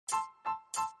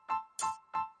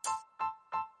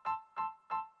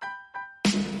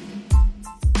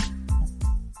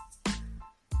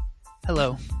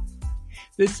Hello.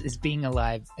 This is Being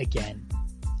Alive again.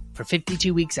 For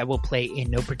 52 weeks, I will play, in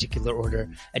no particular order,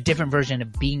 a different version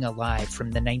of Being Alive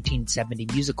from the 1970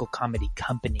 musical comedy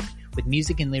Company, with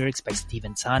music and lyrics by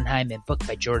Stephen Sondheim and book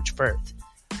by George Furth.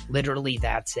 Literally,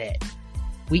 that's it.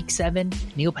 Week 7,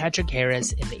 Neil Patrick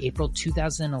Harris in the April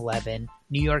 2011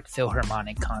 New York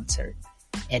Philharmonic concert.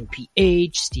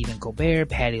 NPH, Stephen Colbert,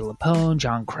 Patti LuPone,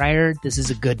 Jon Cryer. This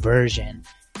is a good version.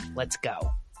 Let's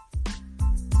go.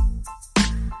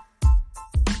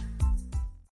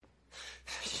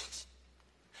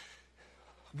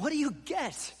 What do you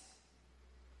get?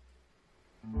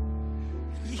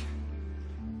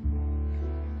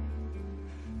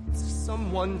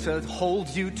 Someone to hold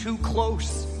you too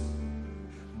close.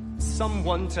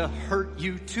 Someone to hurt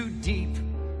you too deep.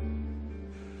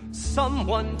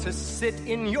 Someone to sit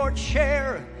in your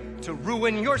chair to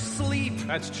ruin your sleep.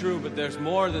 That's true, but there's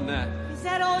more than that. Is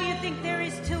that all you think there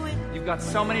is to it? You've got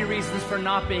so many reasons for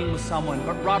not being with someone,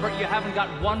 but Robert, you haven't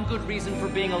got one good reason for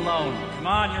being alone. Come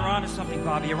on, you're onto something,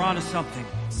 Bobby. You're onto something.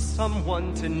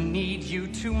 Someone to need you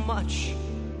too much.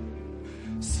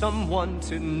 Someone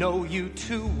to know you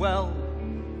too well.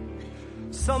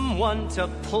 Someone to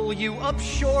pull you up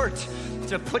short,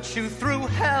 to put you through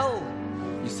hell.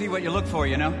 You see what you look for,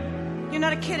 you know? You're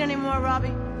not a kid anymore,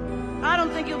 Robbie. I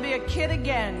don't think you'll be a kid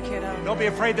again, kiddo. Don't be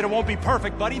afraid that it won't be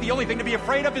perfect, buddy. The only thing to be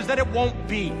afraid of is that it won't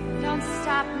be. Don't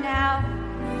stop now.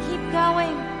 Keep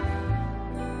going.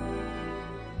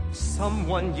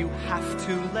 Someone you have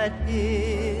to let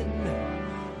in.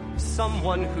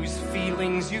 Someone whose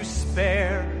feelings you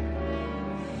spare.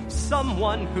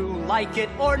 Someone who, like it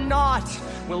or not,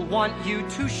 will want you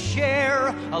to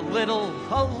share a little,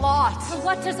 a lot. So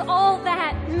what does all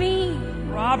that mean?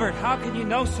 Robert, how can you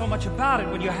know so much about it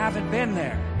when you haven't been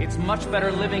there? It's much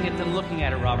better living it than looking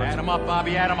at it, Robert. Add 'em up,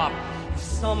 Bobby, add 'em up.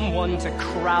 Someone to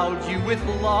crowd you with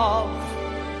love.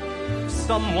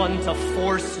 Someone to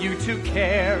force you to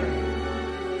care.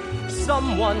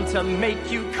 Someone to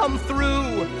make you come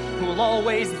through, who'll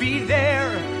always be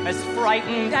there, as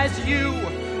frightened as you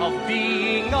of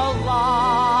being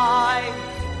alive.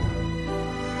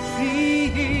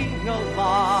 Being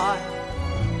alive.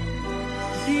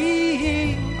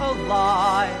 Being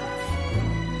alive.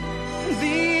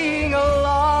 Being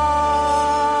alive.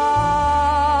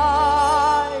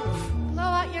 Blow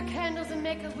out your candles and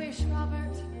make a wish,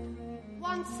 Robert.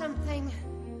 Want something.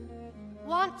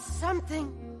 Want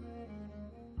something.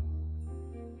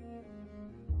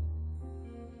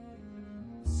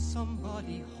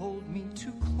 Somebody hold me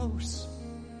too close.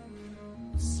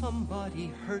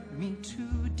 Somebody hurt me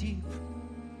too deep.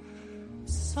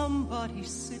 Somebody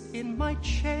sit in my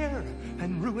chair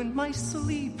and ruin my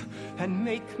sleep and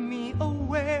make me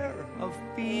aware of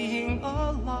being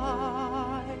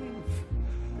alive.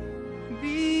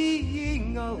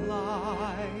 Being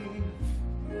alive.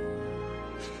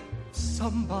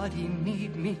 Somebody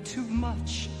need me too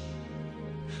much.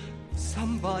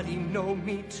 Somebody know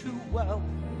me too well.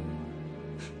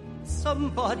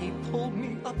 Somebody pull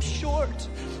me up short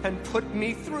and put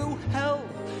me through hell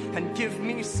and give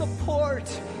me support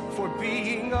for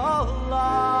being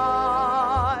alive.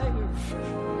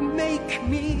 Make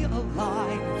me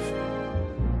alive.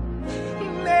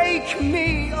 Make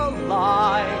me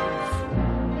alive.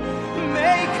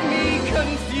 Make me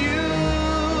confused.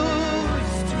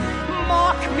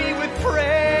 Mock me with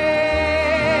praise.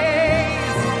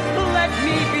 Let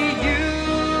me be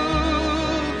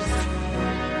used.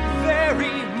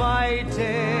 Vary my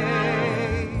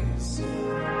days.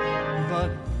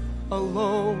 But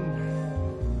alone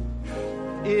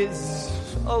is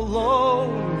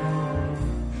alone,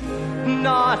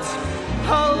 not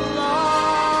alive.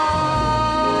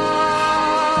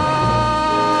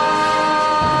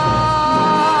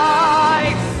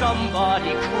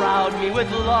 Somebody crowd me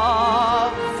with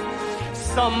love.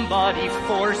 Somebody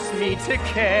force me to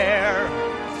care.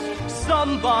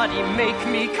 Somebody make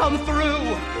me come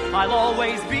through. I'll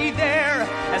always be there,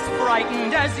 as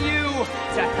frightened as you,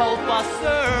 to help us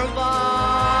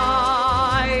survive.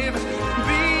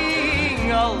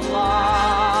 Being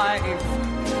alive.